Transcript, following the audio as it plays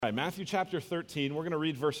All right, Matthew chapter 13, we're going to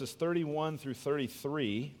read verses 31 through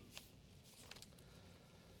 33.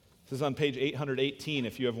 This is on page 818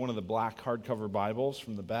 if you have one of the black hardcover Bibles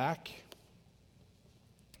from the back.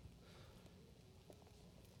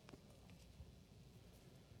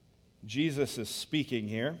 Jesus is speaking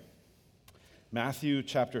here. Matthew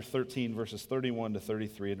chapter 13, verses 31 to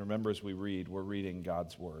 33. And remember, as we read, we're reading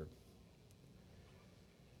God's word.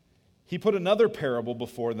 He put another parable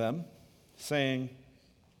before them, saying,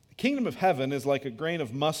 "The kingdom of heaven is like a grain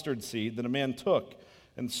of mustard seed that a man took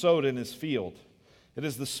and sowed in his field. It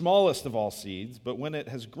is the smallest of all seeds, but when it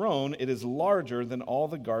has grown, it is larger than all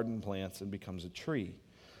the garden plants and becomes a tree,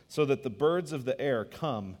 so that the birds of the air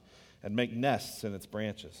come and make nests in its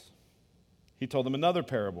branches." He told them another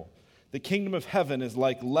parable. "The kingdom of heaven is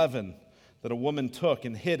like leaven that a woman took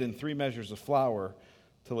and hid in 3 measures of flour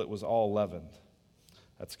till it was all leavened."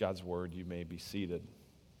 That's God's word. You may be seated.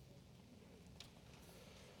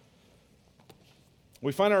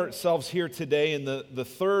 We find ourselves here today in the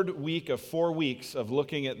third week of 4 weeks of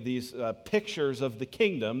looking at these pictures of the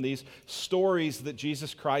kingdom, these stories that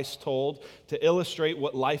Jesus Christ told to illustrate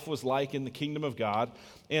what life was like in the kingdom of God.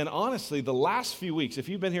 And honestly, the last few weeks, if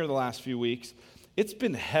you've been here the last few weeks, it's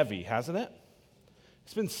been heavy, hasn't it?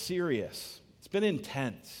 It's been serious. It's been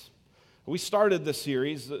intense. We started this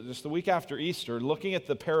series just the week after Easter looking at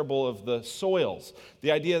the parable of the soils,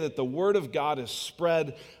 the idea that the Word of God is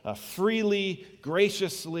spread freely,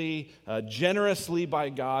 graciously, generously by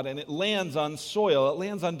God, and it lands on soil. It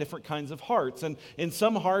lands on different kinds of hearts. And in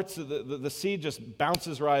some hearts, the seed just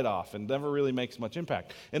bounces right off and never really makes much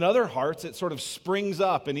impact. In other hearts, it sort of springs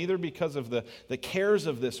up, and either because of the cares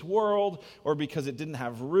of this world or because it didn't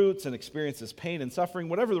have roots and experiences pain and suffering,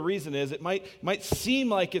 whatever the reason is, it might seem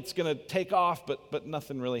like it's going to take off, but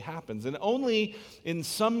nothing really happens. And only in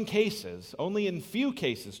some cases, only in few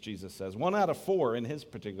cases, Jesus says, 1 out of 4 in his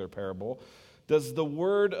particular parable, does the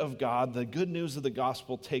word of God, the good news of the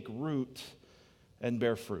gospel, take root and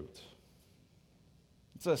bear fruit.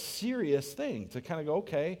 It's a serious thing to kind of go,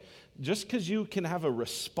 okay, just because you can have a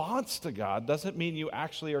response to God doesn't mean you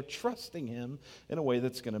actually are trusting him in a way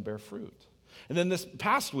that's going to bear fruit. And then this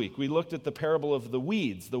past week, we looked at the parable of the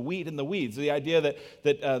weeds, the wheat and the weeds, the idea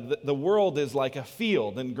that the world is like a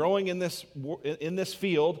field, and growing in this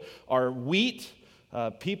field are wheat,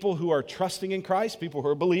 people who are trusting in Christ, people who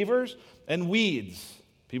are believers, and weeds,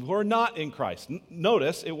 people who are not in Christ.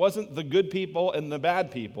 Notice, it wasn't the good people and the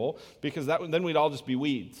bad people, because then we'd all just be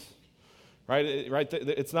weeds. Right?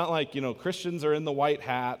 It's not like, Christians are in the white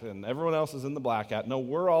hat and everyone else is in the black hat. No,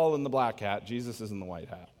 we're all in the black hat. Jesus is in the white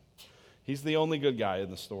hat. He's the only good guy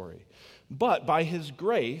in the story. But by his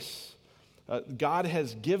grace, God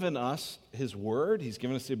has given us his word. He's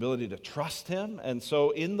given us the ability to trust him. And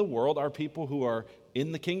so in the world are people who are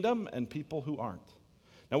in the kingdom and people who aren't.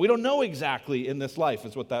 Now, we don't know exactly in this life,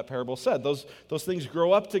 is what that parable said. Those things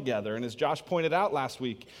grow up together. And as Josh pointed out last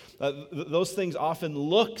week, those things often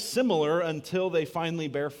look similar until they finally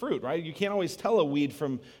bear fruit, right? You can't always tell a weed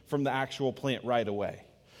from the actual plant right away.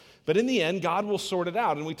 But in the end, God will sort it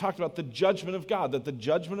out. And we talked about the judgment of God, that the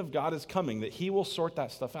judgment of God is coming, that he will sort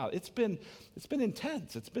that stuff out. It's been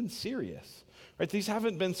intense. It's been serious. Right? These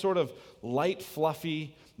haven't been sort of light,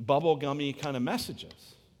 fluffy, bubblegummy kind of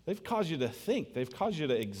messages. They've caused you to think. They've caused you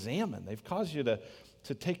to examine. They've caused you to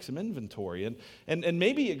take some inventory. And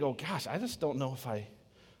maybe you go, gosh, I don't know if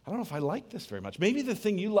I like this very much. Maybe the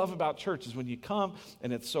thing you love about church is when you come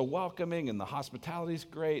and it's so welcoming and the hospitality's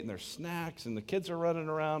great and there's snacks and the kids are running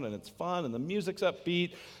around and it's fun and the music's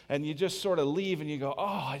upbeat and you just sort of leave and you go,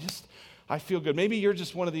 oh, I feel good. Maybe you're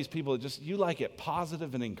just one of these people that you like it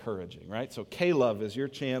positive and encouraging, right? So K-Love is your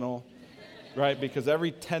channel, right? Because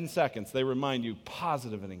every 10 seconds they remind you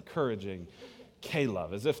positive and encouraging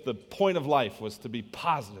K-Love, as if the point of life was to be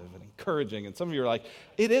positive and encouraging. And some of you are like,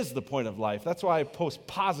 it is the point of life. That's why I post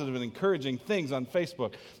positive and encouraging things on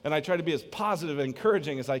Facebook. And I try to be as positive and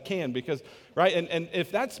encouraging as I can because, right? And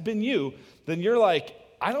if that's been you, then you're like,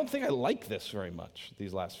 I don't think I like this very much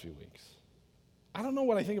these last few weeks. I don't know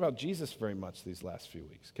what I think about Jesus very much these last few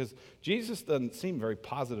weeks because Jesus doesn't seem very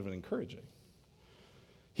positive and encouraging.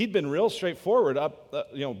 He'd been real straightforward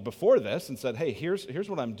before this and said, hey, here's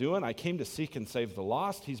what I'm doing. I came to seek and save the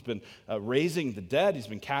lost. He's been raising the dead. He's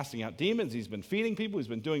been casting out demons. He's been feeding people. He's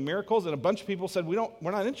been doing miracles. And a bunch of people said, we're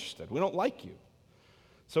not interested. We don't like you.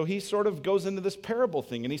 So he sort of goes into this parable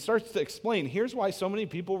thing and he starts to explain, here's why so many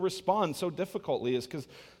people respond so difficultly is because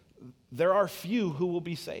there are few who will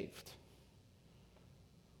be saved.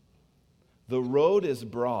 The road is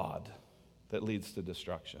broad that leads to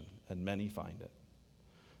destruction, and many find it.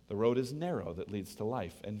 The road is narrow that leads to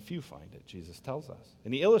life, and few find it, Jesus tells us.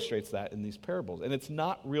 And he illustrates that in these parables. And it's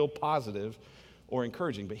not real positive or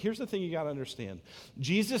encouraging. But here's the thing you got to understand.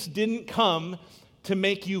 Jesus didn't come to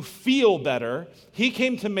make you feel better. He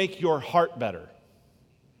came to make your heart better.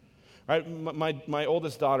 Right? My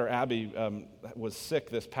oldest daughter, Abby, was sick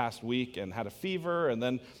this past week and had a fever and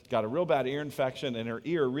then got a real bad ear infection, and her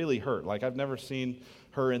ear really hurt. Like, I've never seen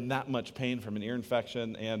her in that much pain from an ear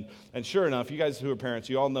infection. And sure enough, you guys who are parents,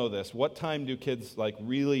 you all know this. What time do kids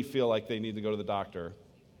really feel like they need to go to the doctor?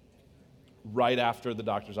 Right after the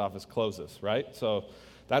doctor's office closes, right? So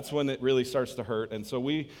that's when it really starts to hurt. And so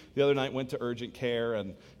we, the other night, went to urgent care,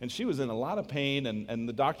 and she was in a lot of pain, and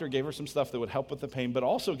the doctor gave her some stuff that would help with the pain, but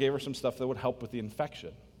also gave her some stuff that would help with the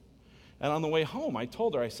infection. And on the way home, I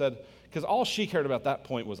told her, I said, because all she cared about at that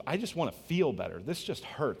point was, I just want to feel better. This just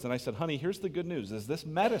hurts. And I said, honey, here's the good news, is this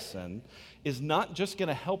medicine is not just going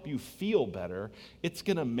to help you feel better, it's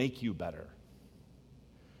going to make you better.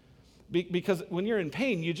 Because when you're in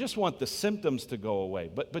pain, you just want the symptoms to go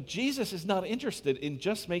away. But Jesus is not interested in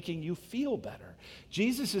just making you feel better.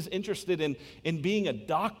 Jesus is interested in being a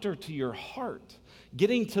doctor to your heart,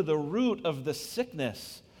 getting to the root of the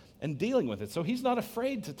sickness and dealing with it. So he's not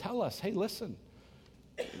afraid to tell us, hey, listen,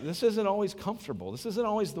 this isn't always comfortable. This isn't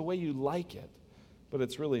always the way you like it, but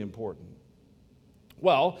it's really important.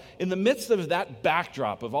 Well, in the midst of that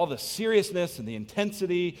backdrop of all the seriousness and the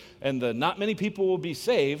intensity and the not many people will be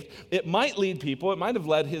saved, it might have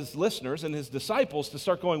led his listeners and his disciples to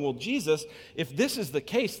start going, well, Jesus, if this is the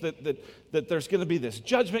case, that there's going to be this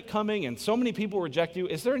judgment coming and so many people reject you,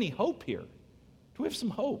 is there any hope here? Do we have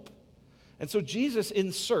some hope? And so Jesus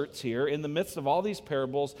inserts here, in the midst of all these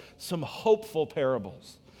parables, some hopeful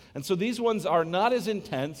parables. And so these ones are not as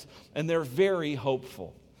intense, and they're very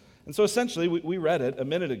hopeful. And so essentially, we read it a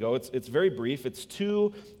minute ago. It's very brief. It's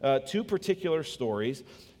two particular stories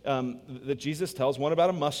that Jesus tells, one about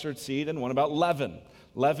a mustard seed and one about leaven.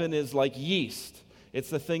 Leaven is like yeast. It's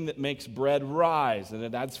the thing that makes bread rise, and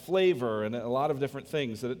it adds flavor and a lot of different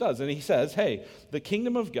things that it does. And he says, hey, the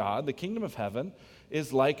kingdom of God, the kingdom of heaven,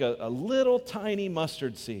 is like a little tiny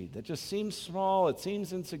mustard seed that just seems small, it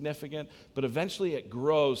seems insignificant, but eventually it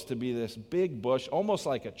grows to be this big bush, almost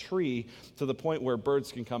like a tree, to the point where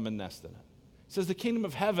birds can come and nest in it. It says the kingdom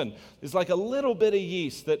of heaven is like a little bit of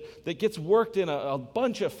yeast that gets worked in a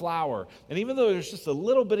bunch of flour. And even though there's just a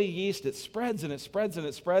little bit of yeast, it spreads and it spreads and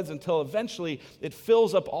it spreads until eventually it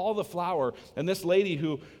fills up all the flour. And this lady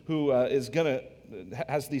who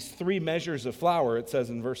has these 3 measures of flour, it says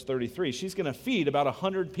in verse 33, she's going to feed about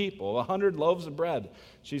 100 people, 100 loaves of bread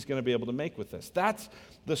she's going to be able to make with this. That's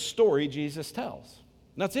the story Jesus tells.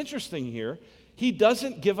 Now, it's interesting here, he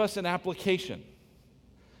doesn't give us an application.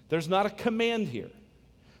 There's not a command here.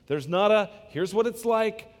 There's not here's what it's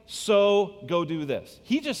like, so go do this.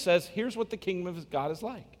 He just says, here's what the kingdom of God is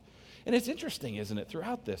like. And it's interesting, isn't it,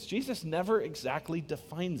 throughout this, Jesus never exactly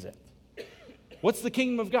defines it. What's the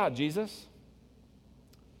kingdom of God, Jesus?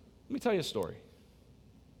 Let me tell you a story.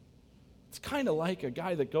 It's kind of like a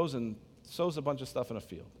guy that goes and sows a bunch of stuff in a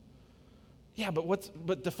field. Yeah,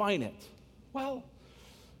 but define it. Well,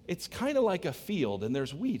 it's kind of like a field, and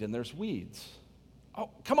there's wheat and there's weeds. Oh,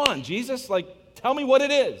 come on, Jesus, tell me what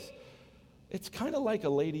it is. It's kind of like a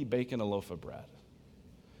lady baking a loaf of bread.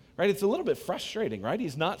 Right? It's a little bit frustrating, right?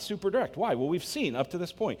 He's not super direct. Why? Well, we've seen up to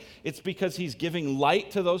this point. It's because he's giving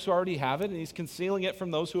light to those who already have it, and he's concealing it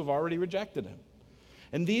from those who have already rejected him.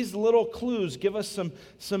 And these little clues give us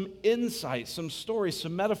some insight, some stories,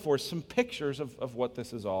 some metaphors, some pictures of what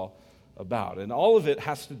this is all about. And all of it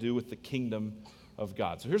has to do with the kingdom of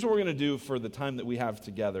God. So here's what we're going to do for the time that we have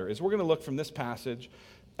together, is we're going to look from this passage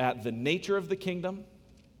at the nature of the kingdom,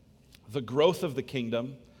 the growth of the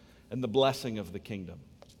kingdom, and the blessing of the kingdom.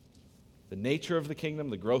 The nature of the kingdom,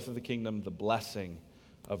 the growth of the kingdom, the blessing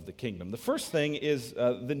of the kingdom. The first thing is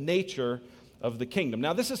the nature of the kingdom.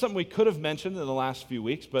 Now, this is something we could have mentioned in the last few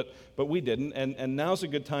weeks, but we didn't, and now's a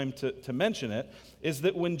good time to mention it, is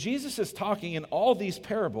that when Jesus is talking in all these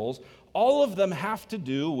parables, all of them have to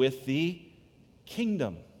do with the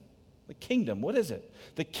kingdom. The kingdom, what is it?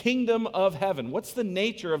 The kingdom of heaven. What's the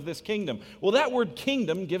nature of this kingdom? Well, that word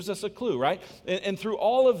kingdom gives us a clue, right? And through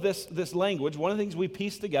all of this language, one of the things we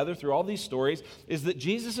piece together through all these stories is that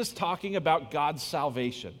Jesus is talking about God's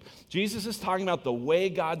salvation. Jesus is talking about the way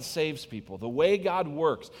God saves people, the way God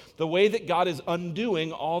works, the way that God is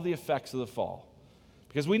undoing all the effects of the fall.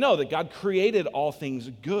 Because we know that God created all things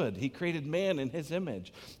good. He created man in his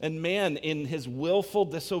image. And man, in his willful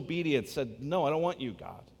disobedience, said, no, I don't want you,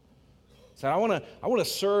 God. Said, I want to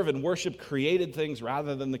serve and worship created things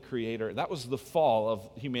rather than the Creator. That was the fall of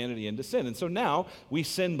humanity into sin. And so now we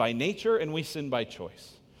sin by nature and we sin by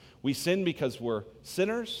choice. We sin because we're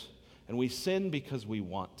sinners, and we sin because we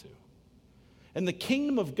want to. And the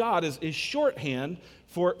kingdom of God is shorthand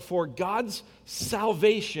for God's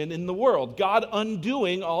salvation in the world, God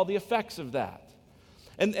undoing all the effects of that.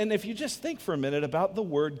 And if you just think for a minute about the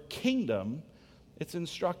word kingdom, it's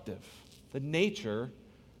instructive. The nature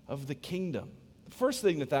of the kingdom. The first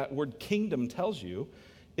thing that word kingdom tells you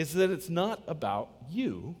is that it's not about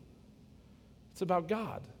you, it's about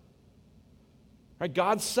God. Right?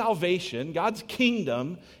 God's salvation, God's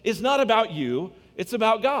kingdom is not about you, it's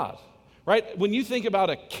about God. Right? When you think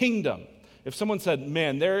about a kingdom, if someone said,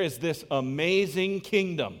 man, there is this amazing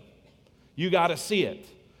kingdom, you got to see it.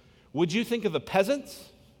 Would you think of the peasants?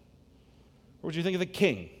 Or would you think of the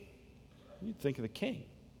king? You'd think of the king.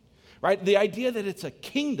 Right? The idea that it's a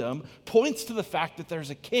kingdom points to the fact that there's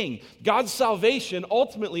a king. God's salvation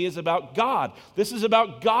ultimately is about God. This is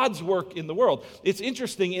about God's work in the world. It's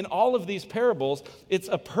interesting, in all of these parables, it's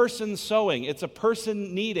a person sowing, it's a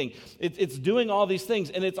person needing, it's doing all these things,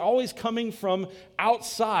 and it's always coming from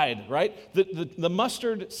outside, right? The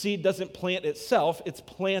mustard seed doesn't plant itself, it's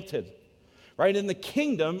planted, right? And the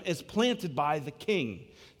kingdom is planted by the king.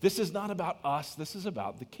 This is not about us, this is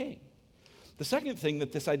about the king. The second thing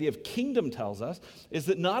that this idea of kingdom tells us is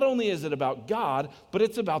that not only is it about God, but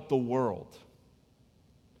it's about the world.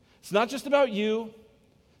 It's not just about you,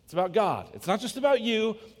 it's about God. It's not just about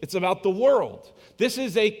you, it's about the world. This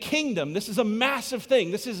is a kingdom. This is a massive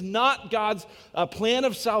thing. This is not God's plan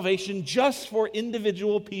of salvation just for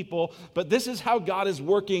individual people, but this is how God is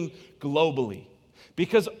working globally.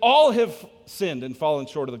 Because all have sinned and fallen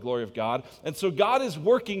short of the glory of God. And so God is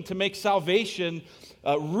working to make salvation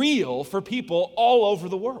real for people all over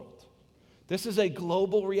the world. This is a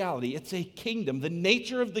global reality. It's a kingdom. The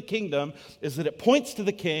nature of the kingdom is that it points to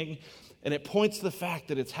the king, and it points to the fact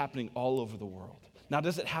that it's happening all over the world. Now,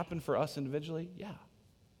 does it happen for us individually? Yeah.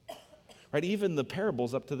 Right? Even the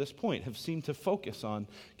parables up to this point have seemed to focus on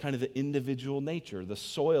kind of the individual nature, the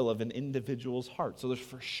soil of an individual's heart. So there's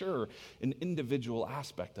for sure an individual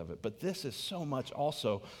aspect of it. But this is so much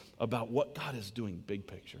also about what God is doing big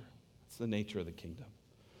picture. It's the nature of the kingdom.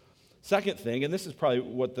 Second thing, and this is probably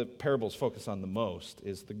what the parables focus on the most,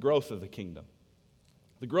 is the growth of the kingdom.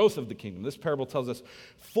 The growth of the kingdom. This parable tells us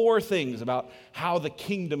 4 things about how the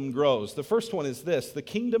kingdom grows. The first one is this: the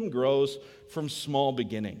kingdom grows from small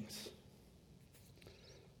beginnings.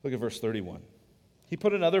 Look at verse 31. He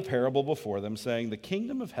put another parable before them, saying, the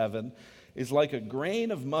kingdom of heaven is like a grain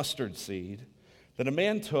of mustard seed that a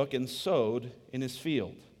man took and sowed in his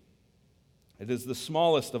field. It is the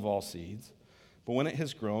smallest of all seeds, but when it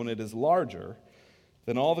has grown, it is larger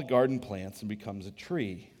than all the garden plants and becomes a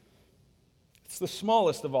tree. It's the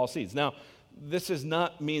smallest of all seeds. Now, this does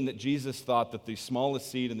not mean that Jesus thought that the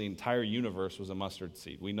smallest seed in the entire universe was a mustard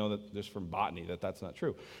seed. We know that just from botany that that's not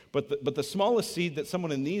true. But the smallest seed that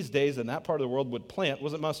someone in these days in that part of the world would plant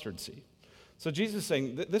was a mustard seed. So Jesus is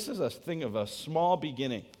saying this is a thing of a small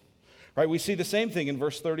beginning. Right? We see the same thing in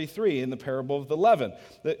verse 33 in the parable of the leaven.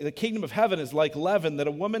 The kingdom of heaven is like leaven that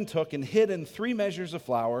a woman took and hid in 3 measures of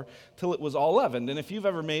flour till it was all leavened. And if you've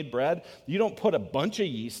ever made bread, you don't put a bunch of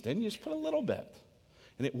yeast in, you just put a little bit.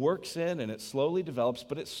 And it works in and it slowly develops,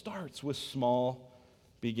 but it starts with small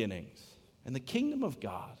beginnings. And the kingdom of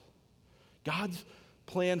God, God's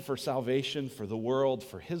plan for salvation, for the world,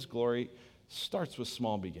 for his glory, starts with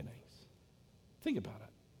small beginnings. Think about it.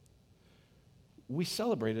 We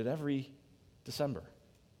celebrate it every December.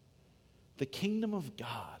 The kingdom of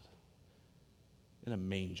God in a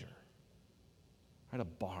manger, right? A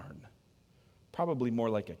barn. Probably more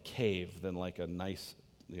like a cave than like a nice,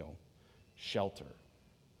 shelter.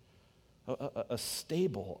 A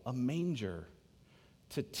stable, a manger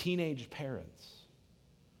to teenage parents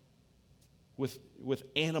with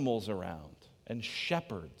animals around and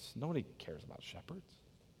shepherds. Nobody cares about shepherds,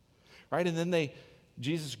 right? And then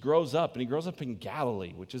Jesus grows up, and he grows up in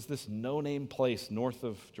Galilee, which is this no-name place north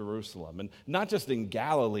of Jerusalem. And not just in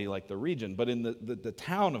Galilee, like the region, but in the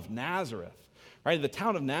town of Nazareth, right? The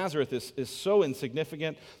town of Nazareth is so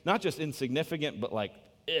insignificant, not just insignificant, but like,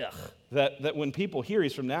 ugh, that when people hear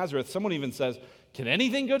he's from Nazareth, someone even says, can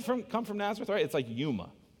anything good come from Nazareth, right? It's like Yuma,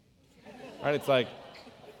 right? It's like,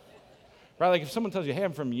 right, like if someone tells you, hey,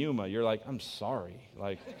 I'm from Yuma, you're like, I'm sorry,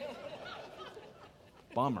 like,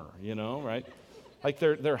 bummer, right? Like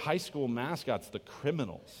their high school mascot's the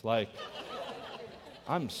Criminals. Like,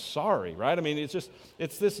 I'm sorry, right? I mean,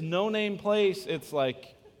 it's this no-name place. It's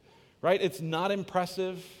like, right? It's not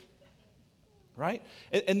impressive, right?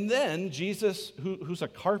 And then Jesus, who's a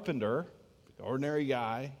carpenter, ordinary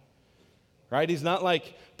guy, right? He's not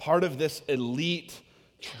like part of this elite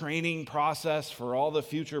training process for all the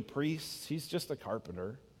future priests. He's just a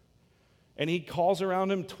carpenter, And he calls around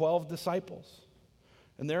him 12 disciples.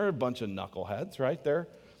 And they're a bunch of knuckleheads, right? They're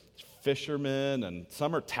fishermen, and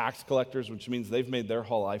some are tax collectors, which means they've made their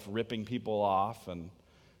whole life ripping people off. And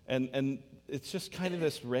it's just kind of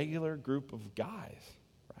this regular group of guys,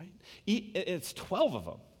 right? It's 12 of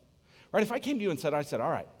them, right? If I came to you and said, all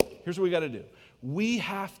right, here's what we got to do. We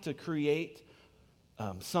have to create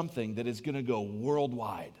something that is going to go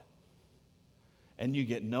worldwide. And you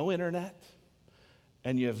get no internet,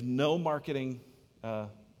 and you have no marketing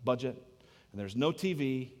budget, and there's no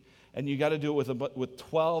TV, and you got to do it with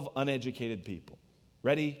 12 uneducated people.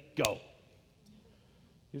 Ready? Go.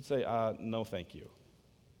 You'd say, no, thank you.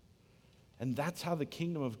 And that's how the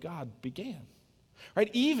kingdom of God began. Right?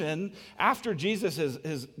 Even after Jesus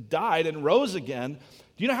has died and rose again,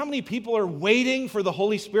 do you know how many people are waiting for the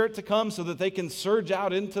Holy Spirit to come so that they can surge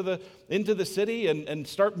out into the city and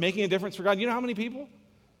start making a difference for God? You know how many people?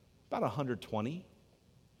 About 120.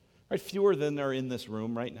 Right? Fewer than are in this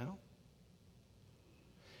room right now.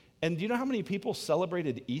 And do you know how many people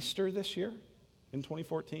celebrated Easter this year in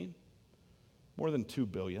 2014? More than 2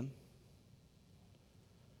 billion.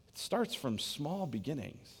 It starts from small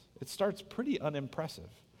beginnings. It starts pretty unimpressive.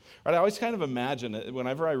 Right? I always kind of imagine it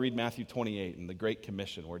whenever I read Matthew 28 and the Great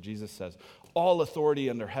Commission, where Jesus says, all authority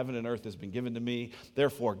under heaven and earth has been given to me.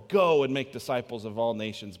 Therefore, go and make disciples of all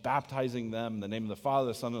nations, baptizing them in the name of the Father,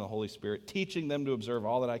 the Son, and the Holy Spirit, teaching them to observe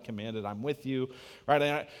all that I commanded. I'm with you. Right?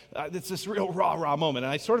 And it's this real rah-rah moment.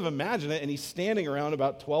 And I sort of imagine it, and he's standing around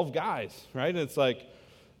about 12 guys. Right? And it's like,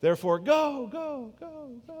 therefore, go, go,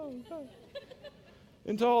 go, go, go.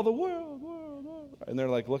 Into all the world. And they're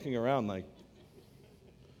like looking around like,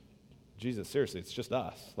 Jesus, seriously, it's just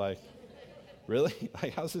us. Like, really?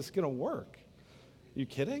 Like, how's this going to work? Are you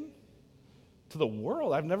kidding? To the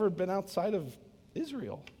world? I've never been outside of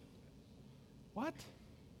Israel. What?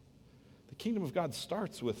 The kingdom of God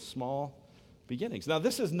starts with small beginnings. Now,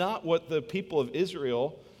 this is not what the people of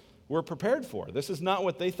Israel were prepared for. This is not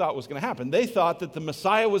what they thought was going to happen. They thought that the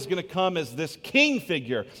Messiah was going to come as this king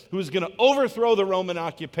figure who was going to overthrow the Roman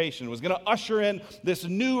occupation, was going to usher in this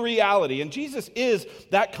new reality. And Jesus is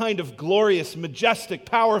that kind of glorious, majestic,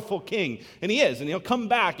 powerful king. And he is. And he'll come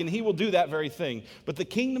back and he will do that very thing. But the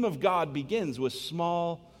kingdom of God begins with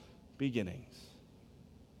small beginnings.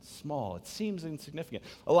 Small. It seems insignificant.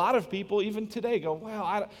 A lot of people, even today, go,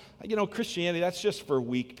 well, Christianity, that's just for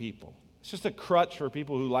weak people. It's just a crutch for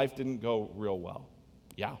people whose life didn't go real well.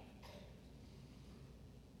 Yeah.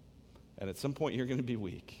 And at some point, you're going to be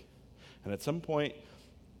weak. And at some point,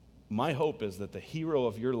 my hope is that the hero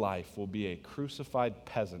of your life will be a crucified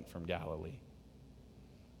peasant from Galilee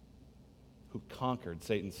who conquered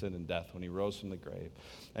Satan, sin, and death when he rose from the grave,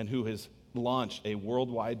 and who has launched a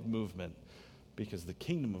worldwide movement because the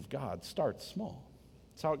kingdom of God starts small.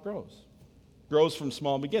 That's how it grows. It grows from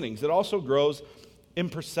small beginnings. It also grows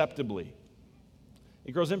imperceptibly.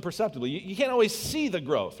 It grows imperceptibly. You can't always see the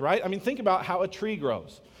growth, right? I mean, think about how a tree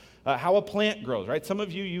grows, how a plant grows, right? Some of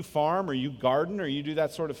you farm or you garden or you do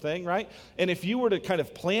that sort of thing, right? And if you were to kind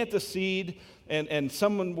of plant a seed and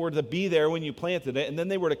someone were to be there when you planted it and then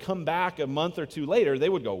they were to come back a month or two later, they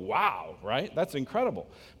would go, wow, right? That's incredible.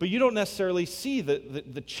 But you don't necessarily see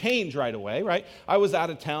the change right away, right? I was out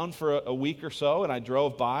of town for a week or so and I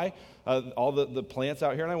drove by all the plants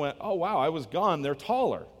out here, and I went, oh, wow, I was gone. They're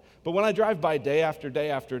taller. But when I drive by day after day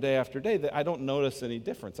after day after day, I don't notice any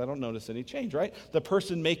difference. I don't notice any change, right? The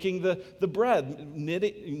person making the bread,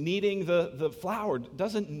 kneading the flour,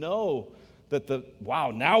 doesn't know that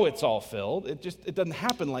now it's all filled. It doesn't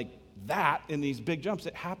happen like that in these big jumps.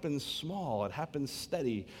 It happens small. It happens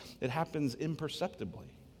steady. It happens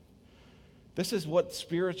imperceptibly. This is what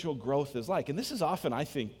spiritual growth is like. And this is often, I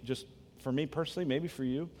think, just for me personally, maybe for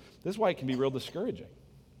you, this is why it can be real discouraging.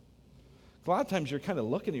 A lot of times you're kind of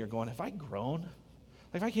looking and you're going, have I grown?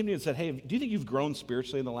 Like if I came to you and said, hey, do you think you've grown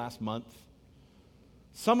spiritually in the last month?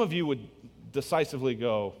 Some of you would decisively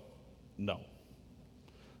go, no.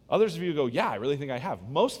 Others of you go, yeah, I really think I have.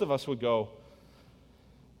 Most of us would go,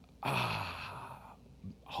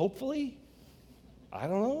 hopefully? I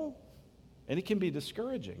don't know. And it can be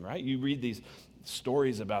discouraging, right? You read these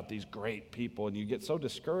stories about these great people and you get so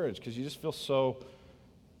discouraged because you just feel so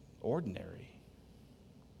ordinary.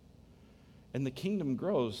 And the kingdom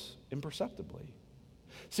grows imperceptibly.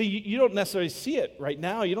 See, you don't necessarily see it right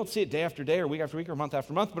now. You don't see it day after day or week after week or month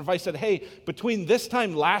after month. But if I said, hey, between this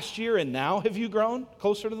time last year and now, have you grown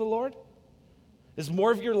closer to the Lord? Is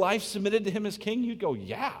more of your life submitted to him as king? You'd go,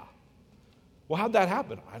 yeah. Well, how'd that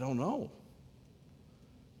happen? I don't know.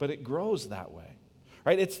 But it grows that way.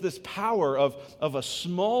 Right? It's this power of a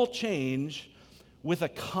small change with a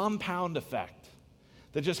compound effect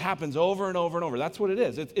that just happens over and over and over. That's what it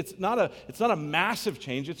is. It's not a massive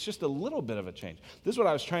change. It's just a little bit of a change. This is what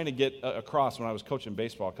I was trying to get across when I was coaching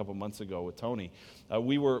baseball a couple months ago with Tony.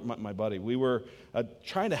 My buddy, we were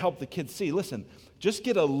trying to help the kids see, listen, just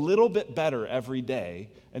get a little bit better every day,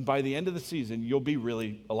 and by the end of the season, you'll be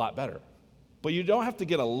really a lot better. But you don't have to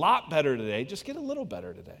get a lot better today. Just get a little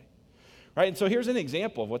better today. Right? And so here's an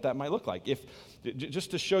example of what that might look like.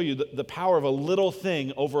 Just to show you the power of a little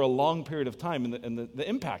thing over a long period of time and the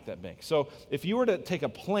impact that makes. So if you were to take a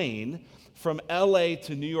plane from LA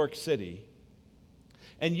to New York City,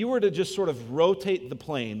 and you were to just sort of rotate the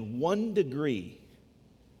plane 1 degree,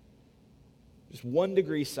 just 1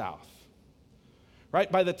 degree south, right?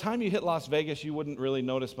 By the time you hit Las Vegas, you wouldn't really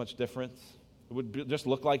notice much difference. It would just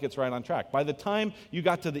look like it's right on track. By the time you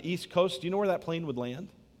got to the East Coast, do you know where that plane would land?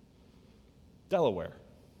 Delaware.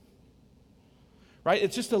 Right?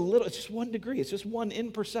 It's just 1 degree. It's just one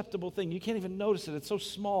imperceptible thing. You can't even notice it. It's so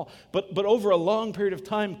small. But over a long period of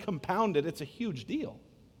time, compounded, it's a huge deal.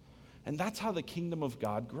 And that's how the kingdom of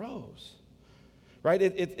God grows. Right?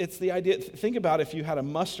 It's the idea. Think about if you had a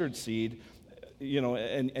mustard seed,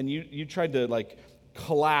 and you tried to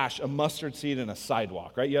clash a mustard seed in a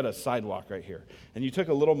sidewalk, right? You had a sidewalk right here. And you took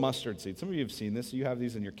a little mustard seed. Some of you have seen this. You have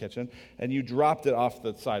these in your kitchen. And you dropped it off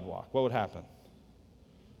the sidewalk. What would happen?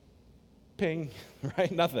 Ping,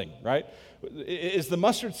 right? Nothing, right? Is the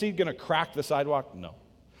mustard seed going to crack the sidewalk? No.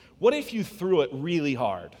 What if you threw it really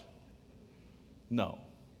hard? No.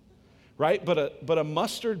 Right? But a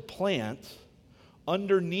mustard plant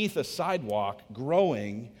underneath a sidewalk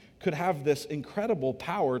growing could have this incredible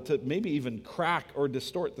power to maybe even crack or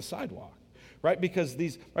distort the sidewalk. Right? Because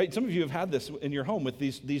some of you have had this in your home with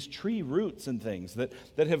these tree roots and things that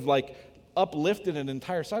have uplifted an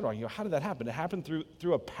entire sidewalk. How did that happen? It happened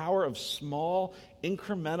through a power of small,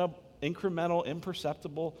 incremental,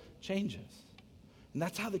 imperceptible changes. And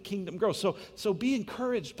that's how the kingdom grows. So be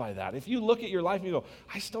encouraged by that. If you look at your life and you go,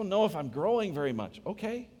 I still don't know if I'm growing very much.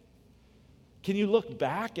 Okay. Can you look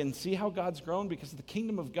back and see how God's grown? Because the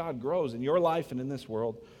kingdom of God grows in your life and in this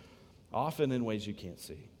world, often in ways you can't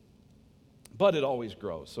see. But it always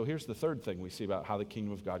grows. So here's the third thing we see about how the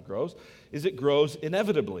kingdom of God grows, is it grows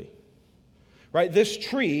inevitably. Right? This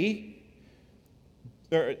tree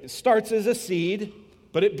starts as a seed,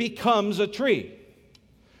 but it becomes a tree.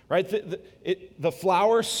 Right? The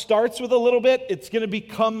flower starts with a little bit, it's going to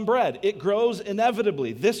become bread. It grows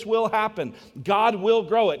inevitably. This will happen. God will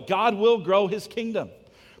grow it. God will grow his kingdom.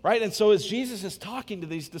 Right? And so as Jesus is talking to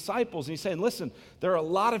these disciples, he's saying, listen, there are a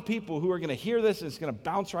lot of people who are going to hear this and it's going to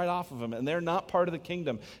bounce right off of them, and they're not part of the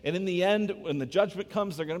kingdom. And in the end, when the judgment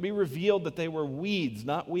comes, they're going to be revealed that they were weeds,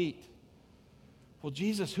 not wheat. Well,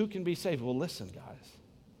 Jesus, who can be saved? Well, listen, guys.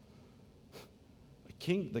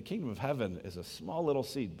 The kingdom of heaven is a small little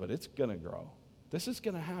seed, but it's going to grow. This is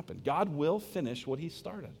going to happen. God will finish what he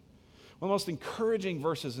started. One of the most encouraging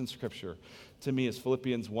verses in Scripture to me is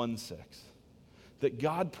Philippians 1:6. That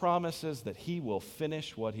God promises that he will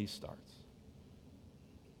finish what he starts.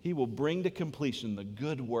 He will bring to completion the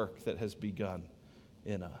good work that has begun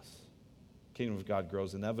in us. The kingdom of God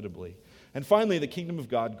grows inevitably. And finally, the kingdom of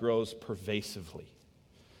God grows pervasively.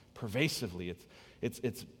 Pervasively.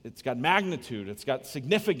 It's got magnitude. It's got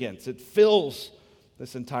significance. It fills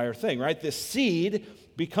this entire thing, right? This seed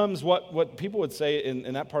becomes what people would say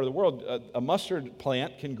in that part of the world, a mustard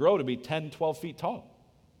plant can grow to be 10, 12 feet tall.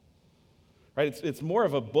 Right? It's more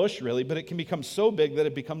of a bush, really, but it can become so big that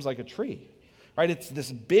it becomes like a tree. Right? It's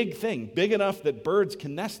this big thing, big enough that birds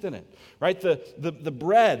can nest in it. Right? The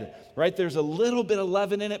bread, right? There's a little bit of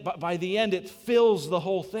leaven in it, but by the end, it fills the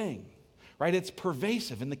whole thing. Right? It's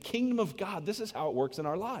pervasive. In the kingdom of God, this is how it works in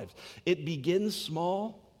our lives. It begins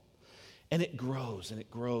small, and it grows, and it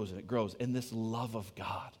grows, and it grows. And this love of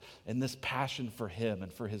God, and this passion for him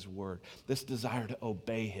and for his word, this desire to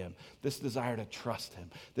obey him, this desire to trust him,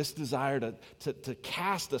 this desire to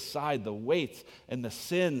cast aside the weights and the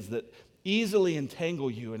sins that easily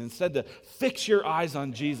entangle you, and instead to fix your eyes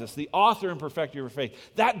on Jesus, the author and perfecter of your faith.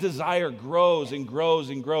 That desire grows and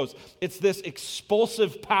grows and grows. It's this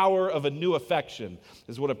expulsive power of a new affection,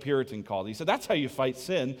 is what a Puritan called it. He said, that's how you fight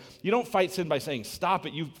sin. You don't fight sin by saying, stop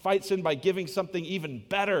it. You fight sin by giving something even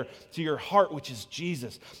better to your heart, which is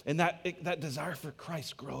Jesus. And that desire for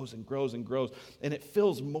Christ grows and grows and grows, and it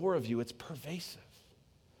fills more of you. It's pervasive.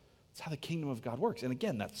 That's how the kingdom of God works. And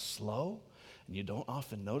again, that's slow. And you don't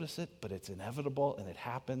often notice it, but it's inevitable, and it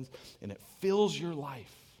happens, and it fills your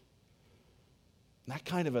life. And that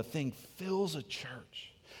kind of a thing fills a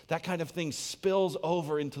church. That kind of thing spills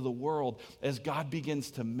over into the world as God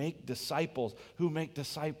begins to make disciples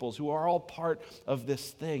who are all part of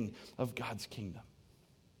this thing of God's kingdom.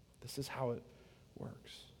 This is how it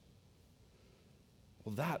works.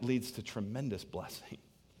 Well, that leads to tremendous blessing,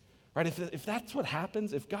 right? If that's what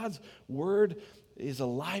happens, if God's word is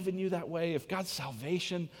alive in you that way, if God's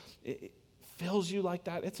salvation it fills you like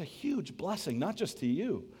that, it's a huge blessing, not just to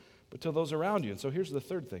you, but to those around you. And so here's the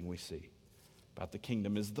third thing we see about the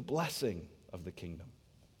kingdom is the blessing of the kingdom.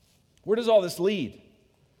 Where does all this lead?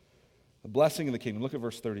 The blessing of the kingdom. Look at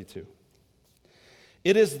verse 32.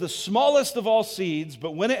 It is the smallest of all seeds,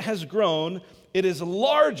 but when it has grown, it is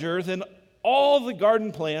larger than all the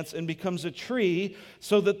garden plants and becomes a tree,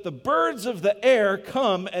 so that the birds of the air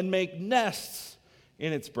come and make nests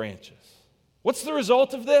in its branches. What's the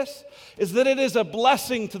result of this? Is that it is a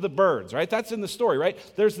blessing to the birds, right? That's in the story, right?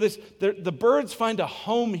 The birds find a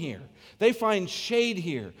home here. They find shade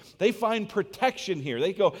here. They find protection here.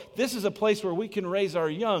 They go, this is a place where we can raise our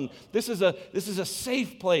young. This is a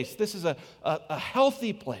safe place. This is a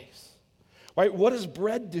healthy place, right? What does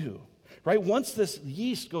bread do? Right? Once this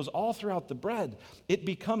yeast goes all throughout the bread, it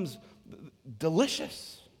becomes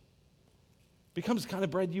delicious. Becomes the kind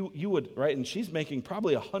of bread you would, right? And she's making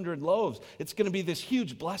probably 100 loaves. It's going to be this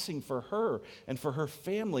huge blessing for her and for her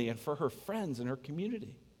family and for her friends and her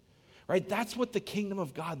community. Right? That's what the kingdom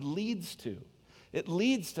of God leads to. It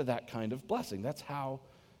leads to that kind of blessing. That's how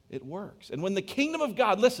it works. And when the kingdom of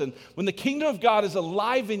God, listen, when the kingdom of God is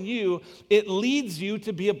alive in you, it leads you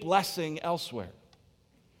to be a blessing elsewhere.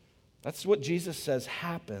 That's what Jesus says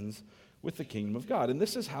happens with the kingdom of God. And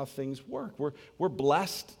this is how things work. We're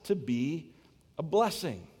blessed to be a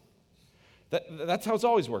blessing. That's how it's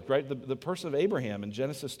always worked, right? The person of Abraham in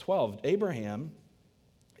Genesis 12, Abraham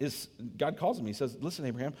God calls him. He says, listen,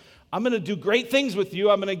 Abraham, I'm going to do great things with you.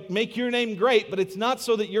 I'm going to make your name great, but it's not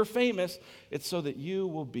so that you're famous. It's so that you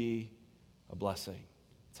will be a blessing.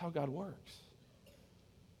 That's how God works.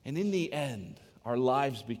 And in the end, our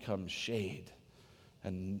lives become shade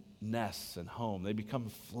and nests and home. They become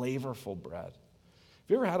flavorful bread. Have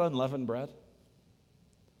you ever had unleavened bread?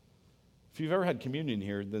 If you've ever had communion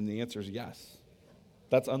here, then the answer is yes.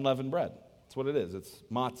 That's unleavened bread. That's what it is. It's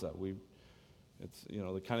matzah. It's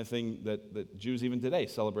the kind of thing that Jews even today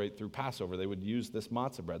celebrate through Passover. They would use this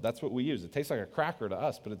matzah bread. That's what we use. It tastes like a cracker to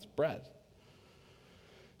us, but it's bread.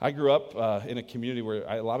 I grew up in a community where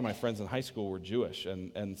a lot of my friends in high school were Jewish,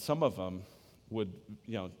 and some of them would,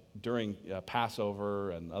 during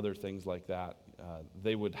Passover and other things like that,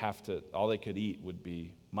 they would have to, all they could eat would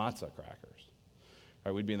be matzah crackers.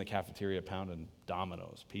 Right, we'd be in the cafeteria pounding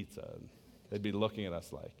Domino's pizza, and they'd be looking at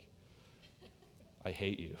us like, I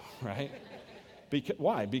hate you, right?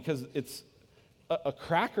 Why? Because it's a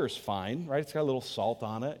cracker's fine, right? It's got a little salt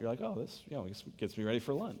on it. You're like, oh, this gets me ready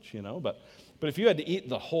for lunch, But if you had to eat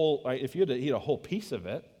if you had to eat a whole piece of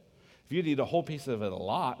it, if you had to eat a whole piece of it a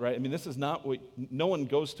lot, right? I mean, this is not what, no one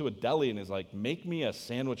goes to a deli and is like, make me a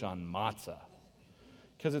sandwich on matzah,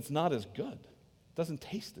 because it's not as good. It doesn't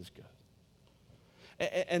taste as good.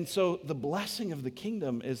 And so the blessing of the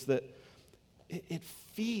kingdom is that it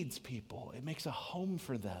feeds people. It makes a home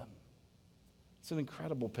for them. It's an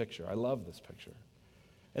incredible picture. I love this picture.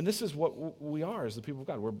 And this is what we are as the people of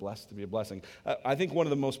God. We're blessed to be a blessing. I think one of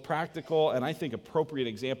the most practical and I think appropriate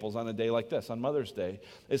examples on a day like this, on Mother's Day,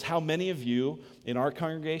 is how many of you in our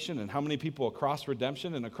congregation and how many people across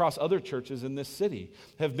Redemption and across other churches in this city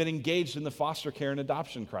have been engaged in the foster care and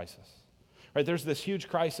adoption crisis. Right, there's this huge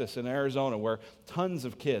crisis in Arizona where tons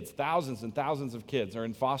of kids, thousands and thousands of kids are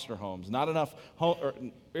in foster homes, not enough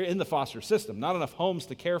in the foster system, not enough homes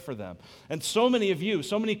to care for them. And so many of you,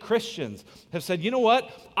 so many Christians have said, you know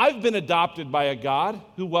what? I've been adopted by a God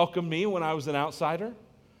who welcomed me when I was an outsider.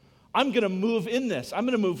 I'm going to move in this. I'm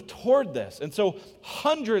going to move toward this. And so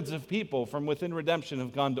hundreds of people from within Redemption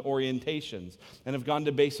have gone to orientations and have gone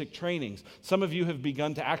to basic trainings. Some of you have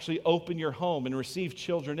begun to actually open your home and receive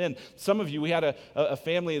children in. Some of you, we had a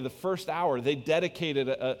family in the first hour. They dedicated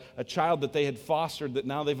a child that they had fostered that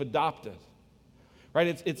now they've adopted.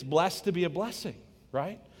 Right? It's blessed to be a blessing,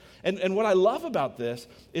 right? And what I love about this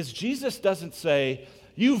is Jesus doesn't say,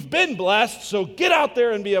 you've been blessed, so get out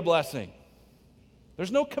there and be a blessing. There's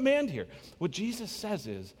no command here. What Jesus says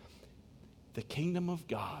is, the kingdom of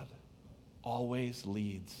God always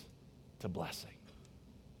leads to blessing.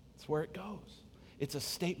 That's where it goes. It's a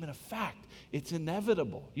statement of fact. It's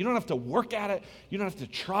inevitable. You don't have to work at it. You don't have to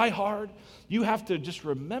try hard. You have to just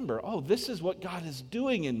remember, oh, this is what God is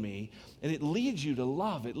doing in me, and it leads you to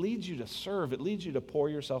love. It leads you to serve. It leads you to pour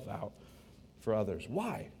yourself out for others.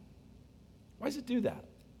 Why? Why does it do that?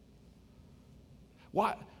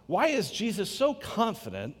 Why is Jesus so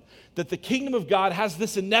confident that the kingdom of God has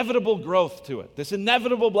this inevitable growth to it, this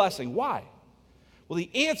inevitable blessing? Why? Well,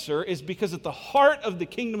 the answer is because at the heart of the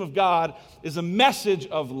kingdom of God is a message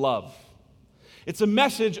of love. It's a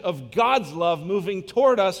message of God's love moving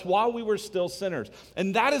toward us while we were still sinners.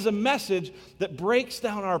 And that is a message that breaks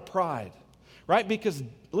down our pride, right? Because,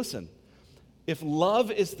 listen, if love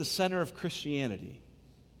is the center of Christianity,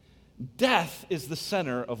 death is the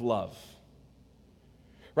center of love,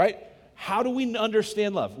 right? How do we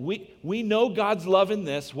understand love? We know God's love in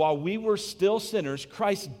this. While we were still sinners,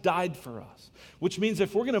 Christ died for us, which means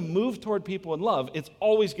if we're going to move toward people in love, it's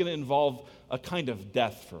always going to involve a kind of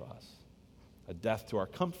death for us. A death to our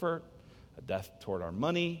comfort, a death toward our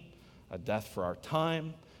money, a death for our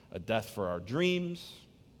time, a death for our dreams.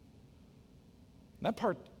 And that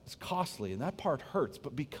part is costly and that part hurts,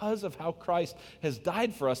 but because of how Christ has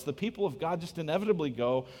died for us, the people of God just inevitably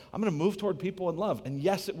go, I'm going to move toward people in love. And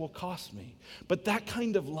yes, it will cost me. But that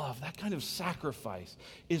kind of love, that kind of sacrifice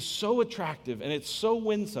is so attractive and it's so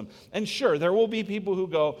winsome. And sure, there will be people who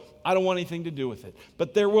go, I don't want anything to do with it.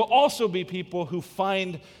 But there will also be people who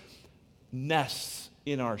find nests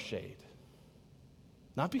in our shade.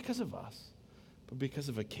 Not because of us, but because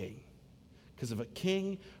of a king. Because of a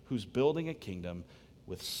king who's building a kingdom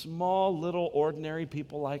with small, little, ordinary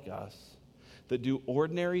people like us that do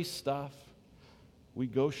ordinary stuff. We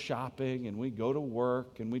go shopping and we go to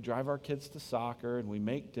work and we drive our kids to soccer and we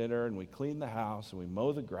make dinner and we clean the house and we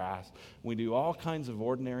mow the grass. And we do all kinds of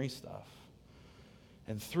ordinary stuff.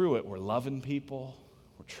 And through it, we're loving people.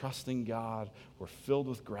 We're trusting God. We're filled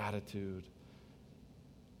with gratitude.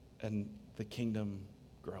 And the kingdom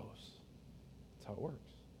grows. That's how it works.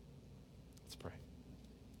 Let's pray.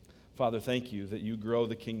 Father, thank you that you grow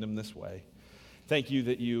the kingdom this way. Thank you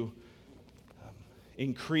that you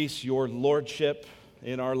increase your lordship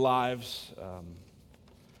in our lives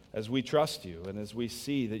as we trust you and as we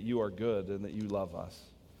see that you are good and that you love us.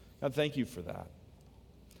 God, thank you for that.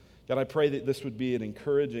 God, I pray that this would be an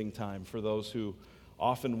encouraging time for those who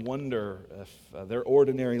often wonder if their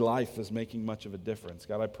ordinary life is making much of a difference.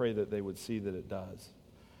 God, I pray that they would see that it does.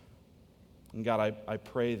 And God, I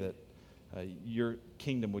pray that your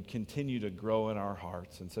kingdom would continue to grow in our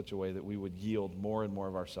hearts in such a way that we would yield more and more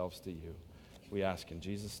of ourselves to you. We ask in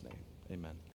Jesus' name, amen.